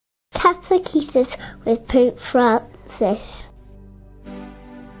Catechesis with Pope Francis.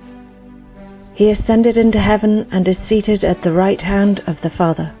 He ascended into heaven and is seated at the right hand of the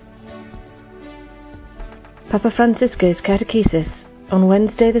Father. Papa Francisco's Catechesis on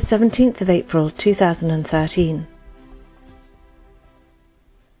Wednesday the 17th of April 2013.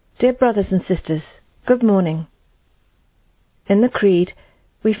 Dear brothers and sisters, good morning. In the Creed,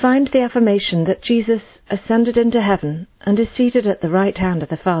 we find the affirmation that Jesus ascended into heaven and is seated at the right hand of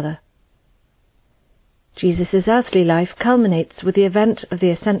the Father. Jesus' earthly life culminates with the event of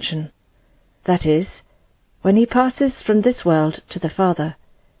the Ascension, that is, when he passes from this world to the Father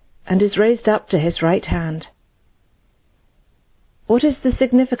and is raised up to his right hand. What is the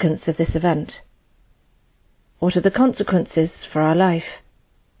significance of this event? What are the consequences for our life?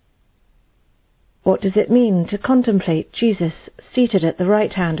 What does it mean to contemplate Jesus seated at the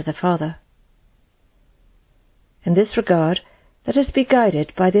right hand of the Father? In this regard, let us be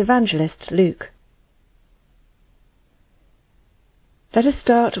guided by the evangelist Luke. Let us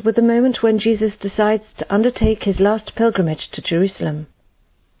start with the moment when Jesus decides to undertake his last pilgrimage to Jerusalem.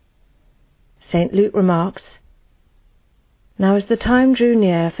 St. Luke remarks, "Now as the time drew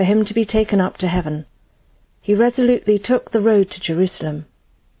near for him to be taken up to heaven, he resolutely took the road to Jerusalem."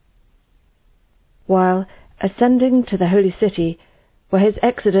 While ascending to the holy city, where his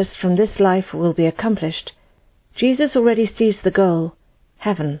exodus from this life will be accomplished, Jesus already sees the goal,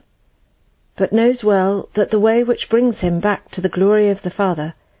 heaven, but knows well that the way which brings him back to the glory of the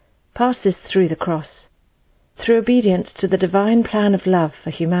Father passes through the cross, through obedience to the divine plan of love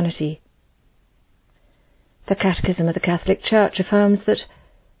for humanity. The Catechism of the Catholic Church affirms that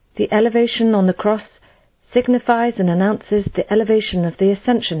the elevation on the cross signifies and announces the elevation of the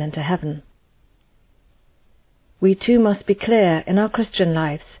ascension into heaven. We too must be clear in our Christian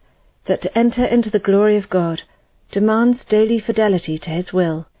lives that to enter into the glory of God demands daily fidelity to his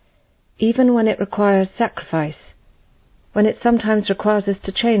will, even when it requires sacrifice, when it sometimes requires us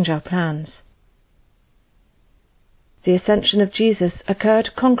to change our plans. The ascension of Jesus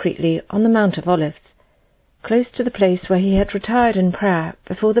occurred concretely on the Mount of Olives, close to the place where he had retired in prayer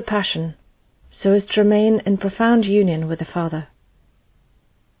before the Passion, so as to remain in profound union with the Father.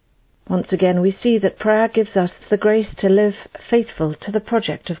 Once again we see that prayer gives us the grace to live faithful to the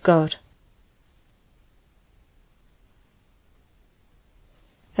project of God.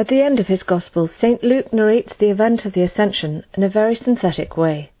 At the end of his Gospel, St. Luke narrates the event of the Ascension in a very synthetic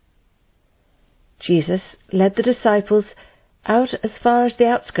way. Jesus led the disciples out as far as the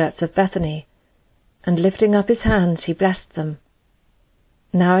outskirts of Bethany, and lifting up his hands he blessed them.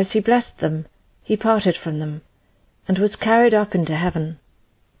 Now as he blessed them, he parted from them, and was carried up into heaven.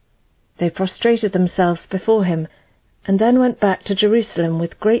 They prostrated themselves before him, and then went back to Jerusalem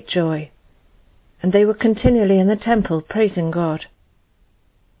with great joy, and they were continually in the temple praising God.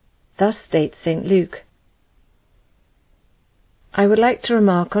 Thus states St. Luke. I would like to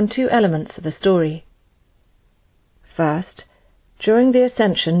remark on two elements of the story. First, during the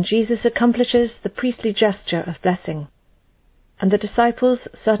Ascension, Jesus accomplishes the priestly gesture of blessing, and the disciples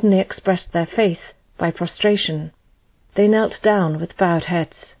certainly expressed their faith by prostration. They knelt down with bowed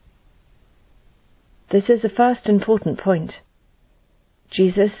heads. This is a first important point.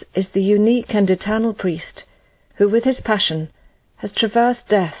 Jesus is the unique and eternal priest who, with his passion, has traversed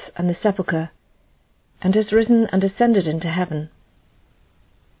death and the sepulchre, and has risen and ascended into heaven.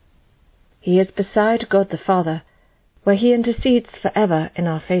 He is beside God the Father, where he intercedes forever in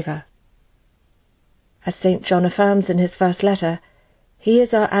our favour. As St. John affirms in his first letter, he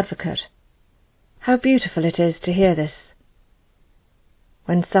is our advocate. How beautiful it is to hear this.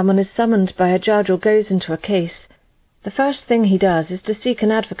 When someone is summoned by a judge or goes into a case, the first thing he does is to seek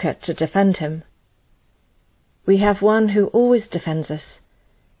an advocate to defend him. We have one who always defends us,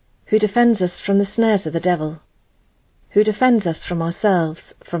 who defends us from the snares of the devil, who defends us from ourselves,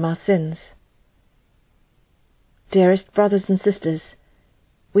 from our sins. Dearest brothers and sisters,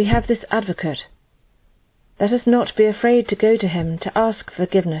 we have this advocate. Let us not be afraid to go to him to ask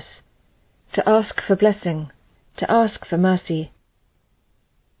forgiveness, to ask for blessing, to ask for mercy.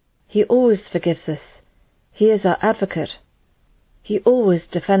 He always forgives us. He is our advocate. He always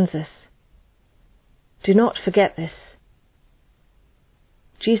defends us. Do not forget this.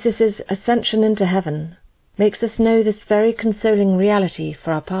 Jesus' ascension into heaven makes us know this very consoling reality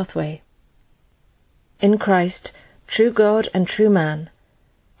for our pathway. In Christ, true God and true man,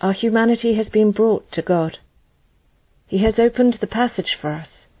 our humanity has been brought to God. He has opened the passage for us.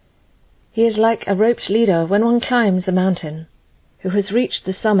 He is like a roped leader when one climbs a mountain, who has reached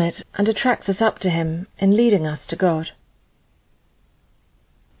the summit and attracts us up to him in leading us to God.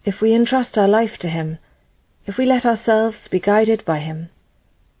 If we entrust our life to him, if we let ourselves be guided by him,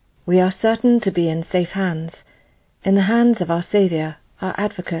 we are certain to be in safe hands, in the hands of our Saviour, our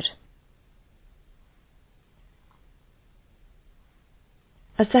Advocate.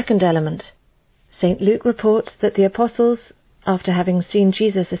 A second element. St. Luke reports that the apostles, after having seen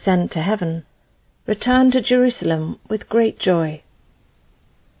Jesus ascend to heaven, returned to Jerusalem with great joy.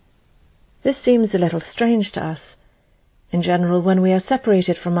 This seems a little strange to us. In general, when we are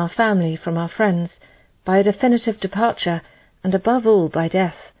separated from our family, from our friends, by a definitive departure, and above all by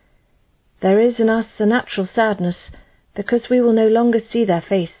death, there is in us a natural sadness, because we will no longer see their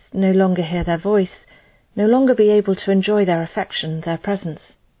face, no longer hear their voice, no longer be able to enjoy their affection, their presence.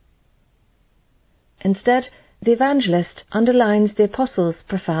 Instead, the evangelist underlines the apostles'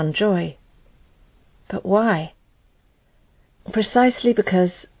 profound joy. But why? Precisely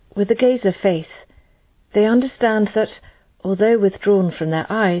because, with the gaze of faith, they understand that, although withdrawn from their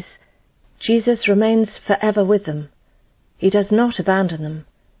eyes, Jesus remains forever with them. He does not abandon them,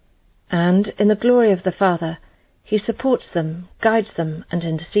 and, in the glory of the Father, he supports them, guides them, and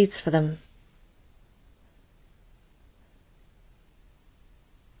intercedes for them.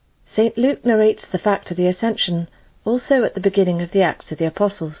 St. Luke narrates the fact of the Ascension also at the beginning of the Acts of the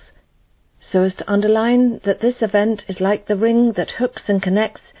Apostles, so as to underline that this event is like the ring that hooks and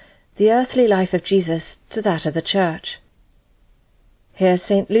connects the earthly life of Jesus to that of the Church. Here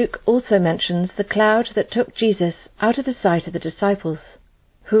St. Luke also mentions the cloud that took Jesus out of the sight of the disciples,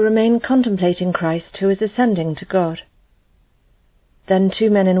 who remain contemplating Christ who is ascending to God. Then 2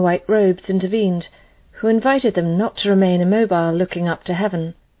 men in white robes intervened, who invited them not to remain immobile looking up to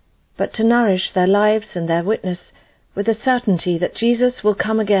heaven, but to nourish their lives and their witness with the certainty that Jesus will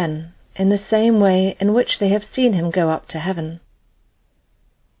come again in the same way in which they have seen him go up to heaven.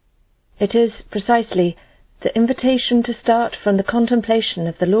 It is, precisely, the invitation to start from the contemplation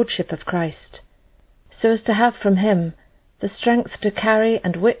of the Lordship of Christ, so as to have from him the strength to carry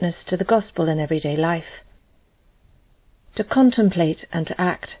and witness to the gospel in everyday life. To contemplate and to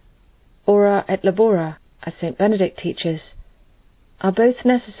act, ora et labora, as St. Benedict teaches, are both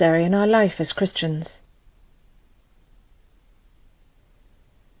necessary in our life as Christians.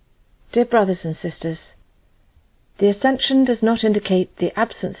 Dear brothers and sisters, the Ascension does not indicate the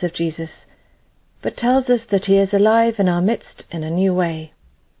absence of Jesus, but tells us that he is alive in our midst in a new way.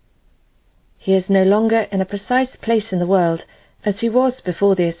 He is no longer in a precise place in the world as he was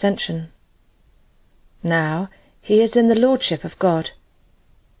before the Ascension. Now he is in the Lordship of God,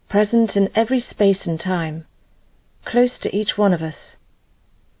 present in every space and time, close to each one of us.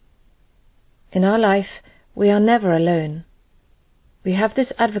 In our life we are never alone. We have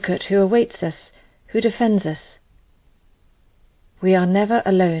this Advocate who awaits us, who defends us. We are never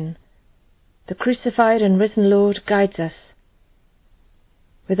alone. The crucified and risen Lord guides us.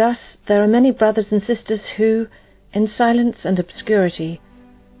 With us there are many brothers and sisters who, in silence and obscurity,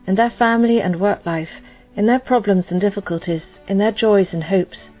 in their family and work life, in their problems and difficulties, in their joys and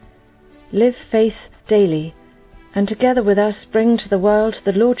hopes, live faith daily, and together with us bring to the world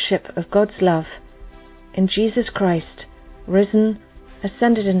the Lordship of God's love, in Jesus Christ, risen,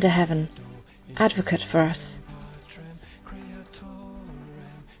 ascended into heaven, Advocate for us.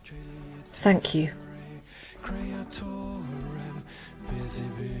 Thank you.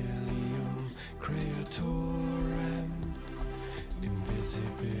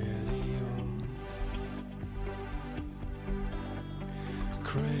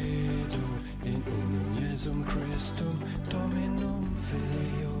 Credo in unum Jesum Christum Dominum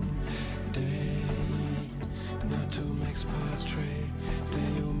Filium Dei natum ex Patre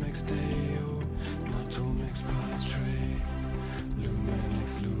Deum ex Deo natum ex Patre Lumen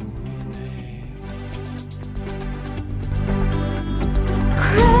ex Lumine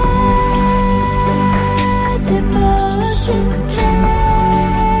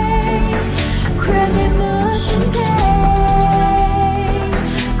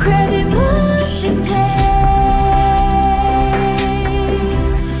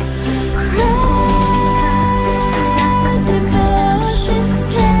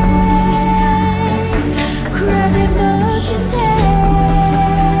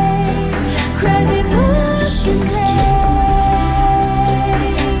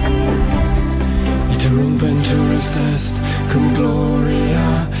cum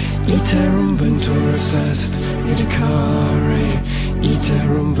gloria iterum venturus est edicare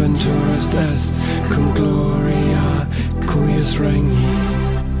iterum venturus est cum gloria cuius regni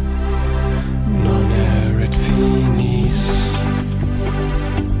non erit finis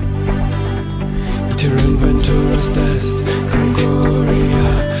iterum venturus est